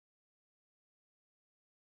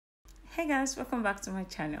Hey guys, welcome back to my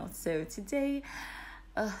channel. So today,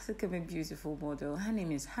 look at my beautiful model. Her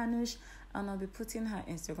name is Hanoush, and I'll be putting her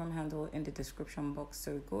Instagram handle in the description box,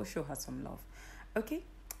 so go show her some love. Okay,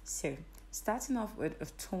 so starting off with a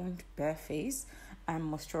toned bare face,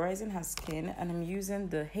 I'm moisturizing her skin, and I'm using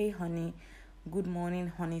the Hey Honey Good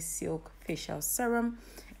Morning Honey Silk Facial Serum,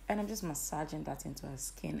 and I'm just massaging that into her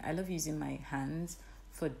skin. I love using my hands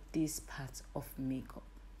for this part of makeup.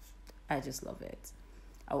 I just love it.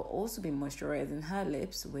 I will also be moisturizing her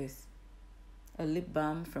lips with a lip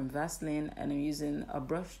balm from Vaseline, and I'm using a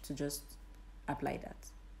brush to just apply that.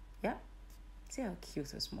 Yeah? See how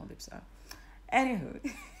cute her small lips are.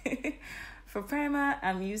 Anywho, for primer,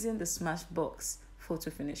 I'm using the Smashbox Photo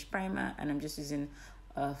Finish Primer, and I'm just using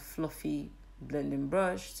a fluffy blending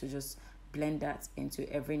brush to just blend that into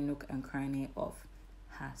every nook and cranny of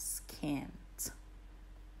her skin.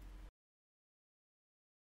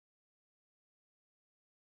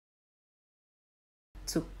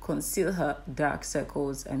 To conceal her dark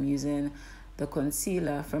circles, I'm using the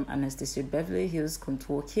concealer from Anastasia Beverly Hills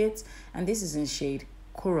Contour Kit, and this is in shade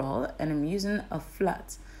Coral, and I'm using a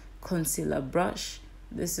flat concealer brush.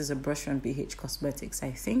 This is a brush from RLG Cosmetics,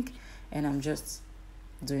 I think, and I'm just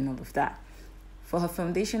doing all of that. For her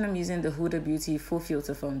foundation, I'm using the Huda Beauty Full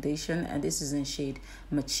Filter Foundation, and this is in shade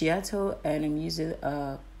Macchaito, and I'm using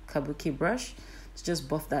a kabuki brush to just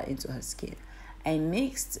buff that into her skin. I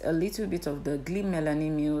mixed a little bit of the Melanie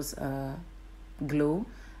glow.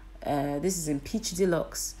 This is in Peach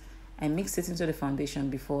Deluxe. I mixed it into the foundation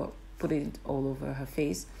before putting it all over her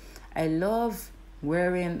face. I love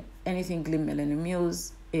wearing anything Melanie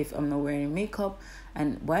if I'm not wearing makeup.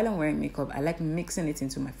 And while I'm wearing makeup, I like mixing it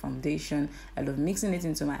into my foundation. I love mixing it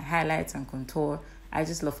into my highlights and contour. I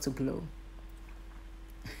just love to glow.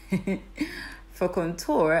 For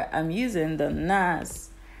contour, I'm using the Nars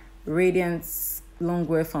Radiance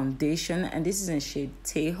Longwear foundation, and this is in shade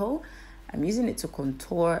Tahoe. I'm using it to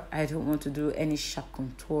contour. I don't want to do any sharp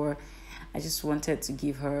contour. I just wanted to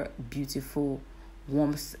give her beautiful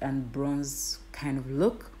warmth and bronze kind of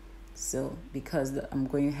look. So because I'm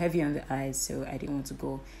going heavy on the eyes, so I didn't want to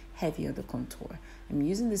go heavy on the contour. I'm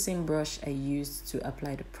using the same brush I used to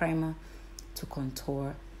apply the primer to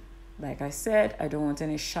contour. Like I said, I don't want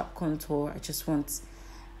any sharp contour. I just want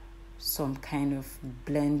some kind of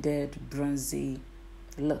blended bronzy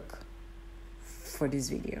look for this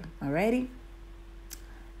video. Alrighty,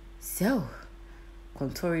 so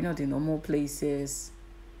contouring all the normal places,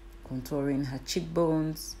 contouring her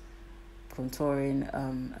cheekbones, contouring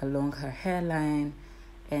along her hairline,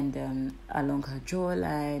 and along her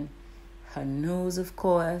jawline, her nose, of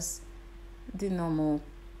course, the normal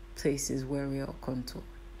places where we all contour,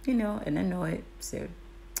 and I know it. So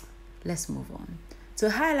let's move on. To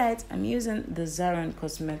highlight, I'm using the Zaron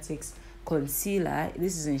Cosmetics concealer.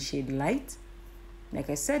 This is in shade Light. Like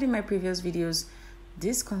I said in my previous videos,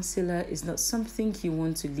 this concealer is not something you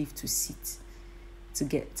want to leave to sit to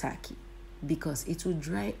get tacky, because it will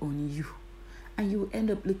dry on you and you will end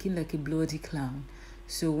up looking like a bloody clown.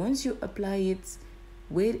 So once you apply it,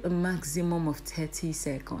 wait a maximum of 30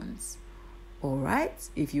 seconds. Alright,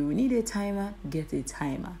 if you need a timer, get a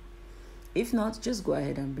timer. If not, just go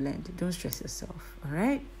ahead and blend. Don't stress yourself, all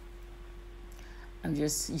right? You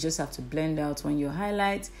just have to blend out when you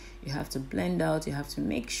highlight. You have to blend out. You have to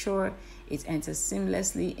make sure it enters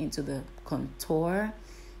seamlessly into the contour.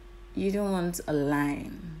 You don't want a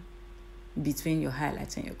line between your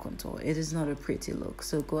highlight and your contour. It is not a pretty look,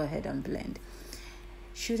 so go ahead and blend.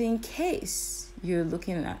 Should in case you're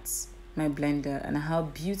looking at my blender and how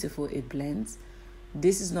beautiful it blends,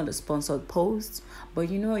 this is not a sponsored post, but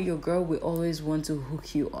your girl will always want to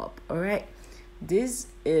hook you up, all right? This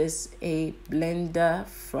is a blender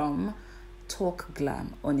from Talk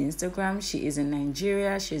Glam on Instagram. She is in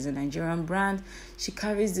Nigeria. She is a Nigerian brand. She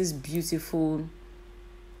carries this beautiful,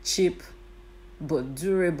 cheap, but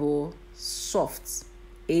durable, soft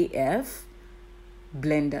AF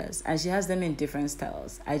blenders, and she has them in different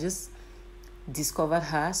styles. I just discovered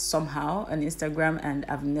her somehow on Instagram, and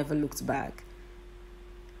I've never looked back.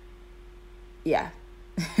 Yeah.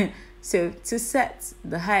 So to set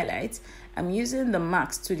the highlight, I'm using the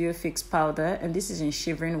MAC Studio Fix powder, and this is in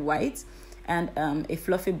shivering white, and a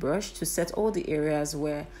fluffy brush to set all the areas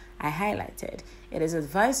where I highlighted. It is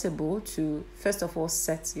advisable to first of all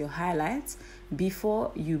set your highlights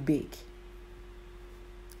before you bake.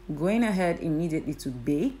 Going ahead immediately to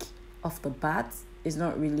bake off the bat is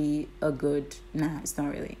not really it's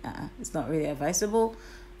not really advisable.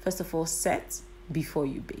 First of all, set before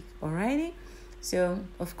you bake. Alrighty. So,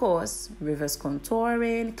 of course, reverse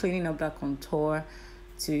contouring, cleaning up that contour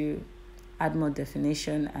to add more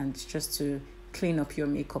definition and just to clean up your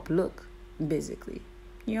makeup look, basically.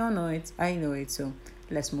 You all know it. I know it. So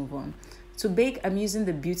let's move on. To bake, I'm using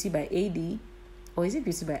the Beauty by AD. Or is it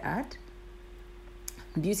Beauty by Ad?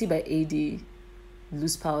 Beauty by AD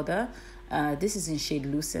loose powder. This is in shade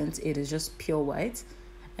Luscent. It is just pure white.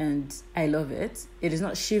 And I love it. It is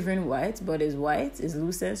not shivering white, but it's white. It's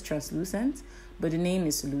Lucent, translucent. But the name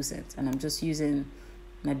is Lucent. And I'm just using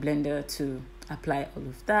my blender to apply all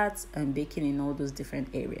of that and baking in all those different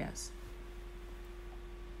areas.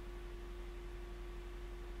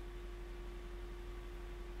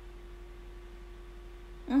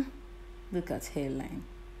 Look at hairline.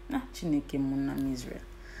 Chineke Munam Israel.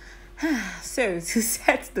 So to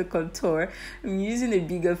set the contour, I'm using a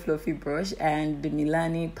bigger fluffy brush and the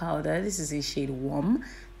Milani powder. This is in shade Warm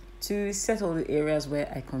to set all the areas where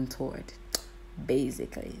I contoured,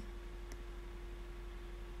 basically.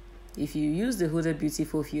 If you use the Huda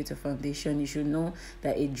Beautiful Filter Foundation, you should know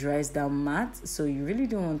that it dries down matte. So you really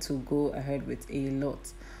don't want to go ahead with a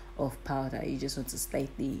lot of powder. You just want to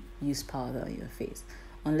slightly use powder on your face.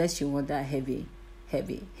 Unless you want that heavy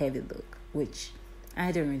look, which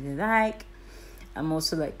I don't really like. I'm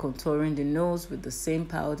also like contouring the nose with the same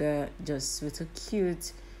powder, just with a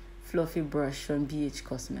cute fluffy brush from RLG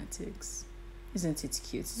Cosmetics. Isn't it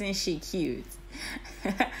cute? Isn't she cute?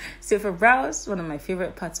 So for brows, one of my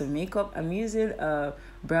favorite parts of makeup, I'm using a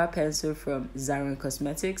brow pencil from Zaron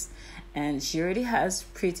Cosmetics, and she already has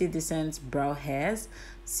pretty decent brow hairs.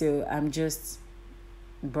 So I'm just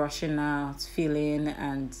brushing out, filling,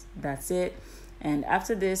 and that's it. And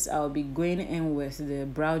after this, I'll be going in with the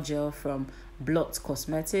brow gel from Blot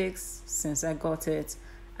Cosmetics. Since I got it,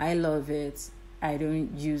 I love it. I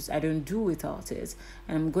don't do without it.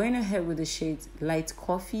 And I'm going ahead with the shade Light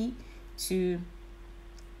Coffee to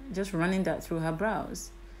just running that through her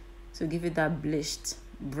brows to give it that bleached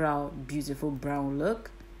brow, beautiful brown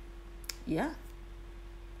look. Yeah.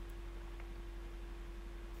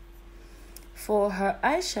 For her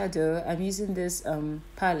eyeshadow, I'm using this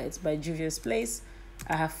palette by Juviasplace.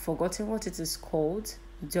 I have forgotten what it is called.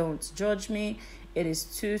 Don't judge me. It is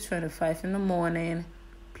 2:25 in the morning.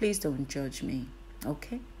 Please don't judge me,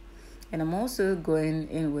 okay? And I'm also going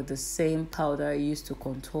in with the same powder I used to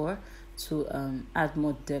contour to add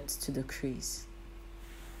more depth to the crease.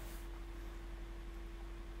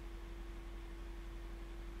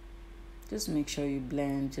 Just make sure you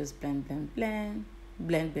blend. Just blend, blend, blend.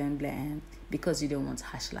 Blend, blend, blend, because you don't want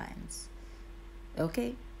harsh lines.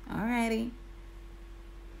 Okay, alrighty.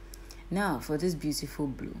 Now for this beautiful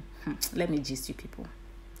blue, let me gist you people.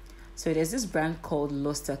 So there's this brand called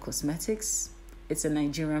Luscent Cosmetics. It's a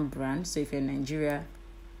Nigerian brand, so if you're in Nigeria,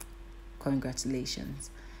 congratulations.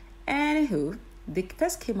 Anywho, they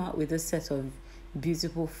first came out with a set of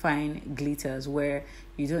beautiful fine glitters where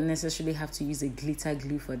you don't necessarily have to use a glitter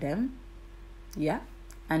glue for them. Yeah,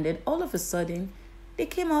 and then all of a sudden they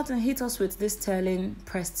came out and hit us with this sterling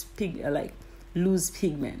pressed loose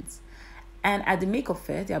pigments. And at the makeup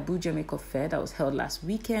fair, the Abuja makeup fair that was held last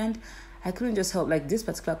weekend, I couldn't just help, this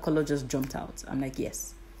particular color just jumped out. I'm like,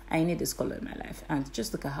 yes, I need this color in my life. And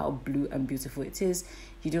just look at how blue and beautiful it is.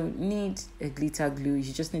 You don't need a glitter glue.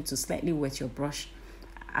 You just need to slightly wet your brush,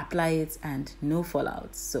 apply it, and no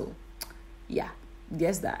fallout. So yeah,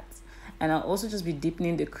 there's that. And I'll also just be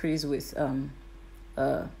deepening the crease with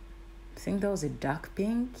I think that was a dark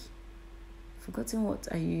pink. Forgotten what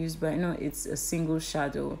I used, but I know it's a single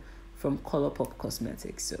shadow from Colourpop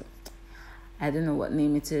Cosmetics. So I don't know what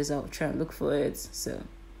name it is. I'll try and look for it. So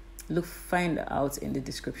find out in the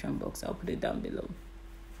description box. I'll put it down below.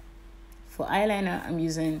 For eyeliner, I'm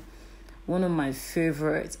using one of my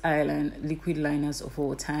favorite liquid liners of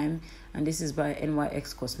all time, and this is by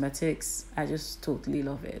NYX Cosmetics. I just totally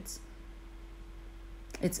love it.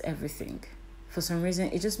 It's everything. For some reason,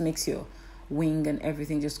 it just makes your wing and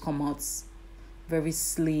everything just come out very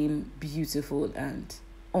slim, beautiful, and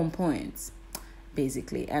on point,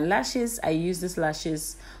 basically. And lashes, I use this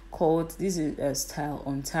lashes called, this is Style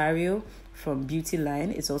Ontario from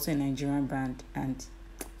Beautyline. It's also a Nigerian brand, and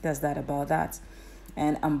that's that about that.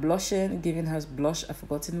 And I'm blushing, giving her blush. I've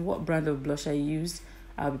forgotten what brand of blush I used.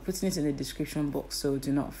 I'll be putting it in the description box, so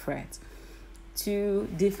do not fret. To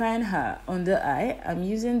define her under eye, I'm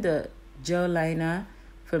using the gel liner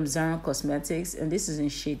from Zaron Cosmetics, and this is in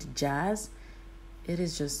shade Jazz. It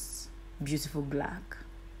is just beautiful black.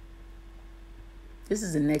 This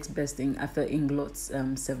is the next best thing after Inglot's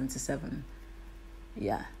 77.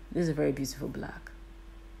 Yeah, this is a very beautiful black.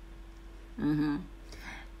 And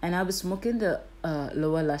I'll be smoking the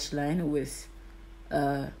lower lash line with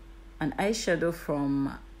an eyeshadow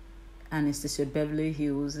from Anastasia Beverly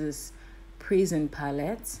Hills, this Prison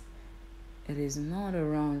palette. It is not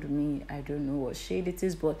around me. I don't know what shade it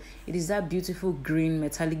is, but it is that beautiful green,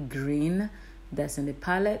 metallic green that's in the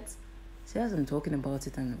palette. See, as I'm talking about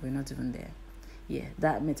it and we're not even there. Yeah,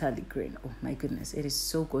 that metallic green. Oh my goodness, it is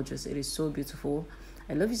so gorgeous. It is so beautiful.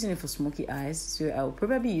 I love using it for smoky eyes, so I'll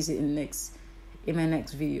probably use it in my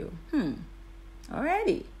next video.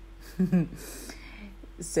 Alrighty.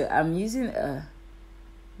 So I'm using a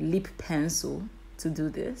lip pencil to do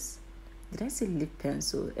this. Did I say lip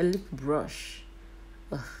pencil? A lip brush.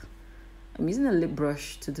 Ugh. I'm using a lip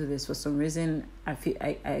brush to do this. For some reason, I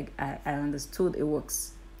understood it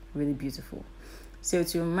works really beautiful. So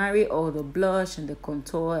to marry all the blush and the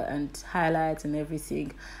contour and highlights and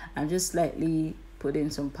everything, I'm just slightly putting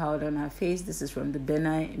some powder on her face. This is from the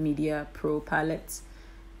Benai Media Pro palette.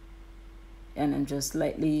 And I'm just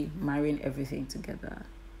lightly marrying everything together.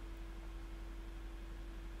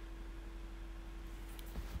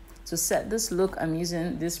 To set this look, I'm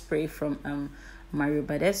using this spray from Mario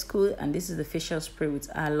Badescu, and this is the facial spray with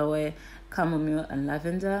aloe, chamomile, and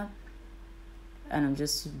lavender. And I'm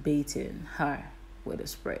just baiting her with a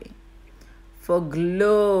spray. For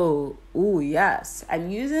glow, oh yes, I'm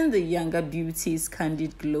using the Younger Beauty's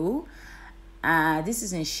Candid Glow. This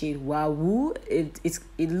is in shade Wahoo. It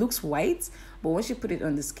looks white, but once you put it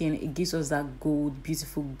on the skin, it gives us that gold,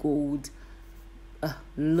 beautiful gold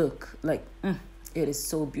look. Like, it is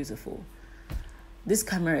so beautiful. This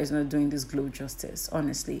camera is not doing this glow justice.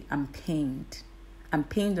 Honestly, I'm pained. I'm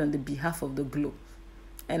pained on the behalf of the glow.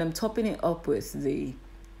 And I'm topping it up with the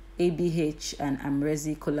ABH and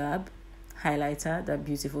Amrezi collab highlighter, that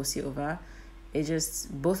beautiful silver.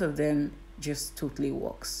 Both of them just totally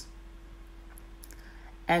works.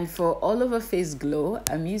 And for all over face glow,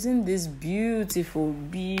 I'm using this beautiful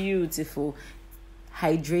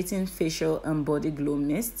hydrating facial and body glow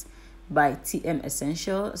mist by TM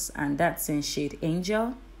Essentials, and that's in shade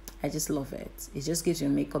Angel. I just love it. It just gives your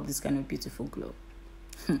makeup this kind of beautiful glow.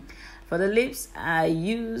 For the lips, I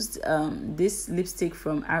used this lipstick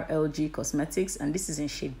from RLG Cosmetics, and this is in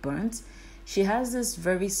shade Burnt. She has this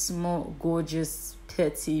very small, gorgeous,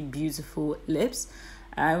 pretty, beautiful lips.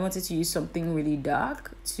 I wanted to use something really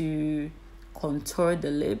dark to contour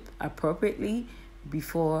the lip appropriately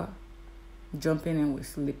before jumping in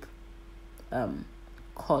with lip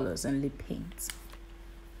colors and lip paint.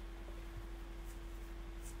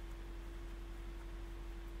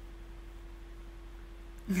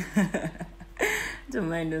 Don't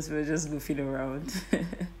mind us, we're just goofing around.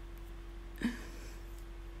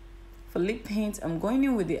 For lip paint, I'm going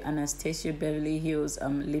in with the Anastasia Beverly Hills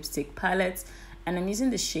lipstick palette, and I'm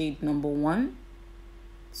using the shade number 1.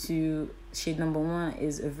 Shade number 1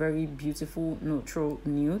 is a very beautiful neutral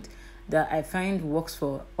nude that I find works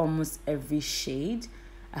for almost every shade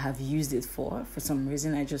I have used it for. For some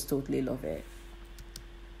reason, I just totally love it.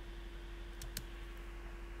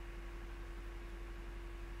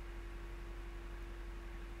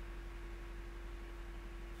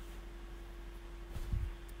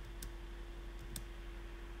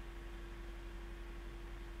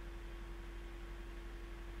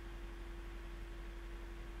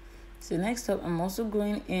 So next up, I'm also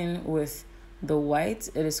going in with the white.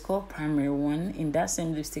 It is called Primary 1 in that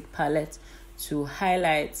same lipstick palette to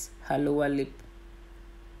highlight her lower lip.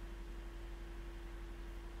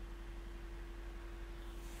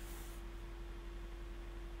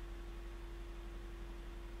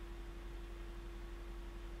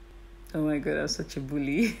 Oh my god, I'm such a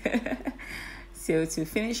bully. So to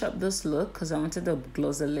finish up this look, because I wanted a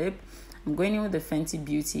glosser lip, I'm going in with the Fenty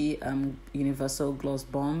Beauty Universal Gloss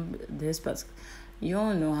Bomb. But you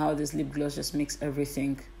all know how this lip gloss just makes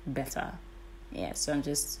everything better. Yeah, so I'm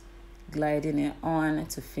just gliding it on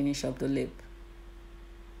to finish up the lip.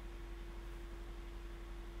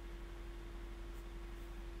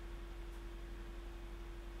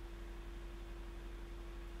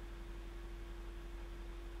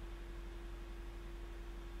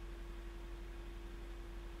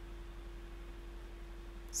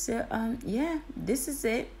 So yeah, this is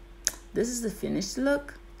it. This is the finished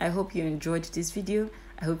look. I hope you enjoyed this video.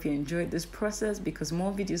 I hope you enjoyed this process, because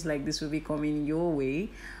more videos like this will be coming your way.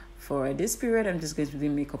 For this period, I'm just going to do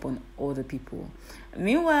makeup on other people.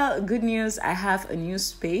 Meanwhile, good news, I have a new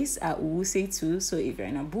space at Wuse2. So if you're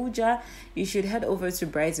in Abuja, you should head over to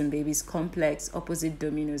Brides and Babies Complex opposite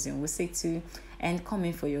Domino's in Wuse2 and come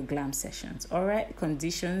in for your glam sessions. All right,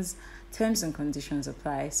 terms and conditions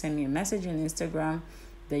apply. Send me a message on Instagram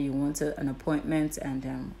that you want an appointment,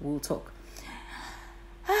 and we'll talk.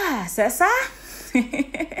 Sessa.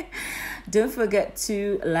 Don't forget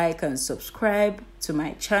to like and subscribe to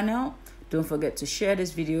my channel. Don't forget to share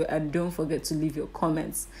this video, and don't forget to leave your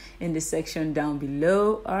comments in the section down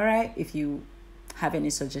below. All right, if you have any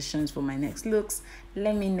suggestions for my next looks,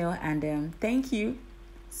 let me know. And thank you.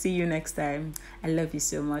 See you next time. I love you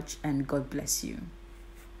so much, and God bless you.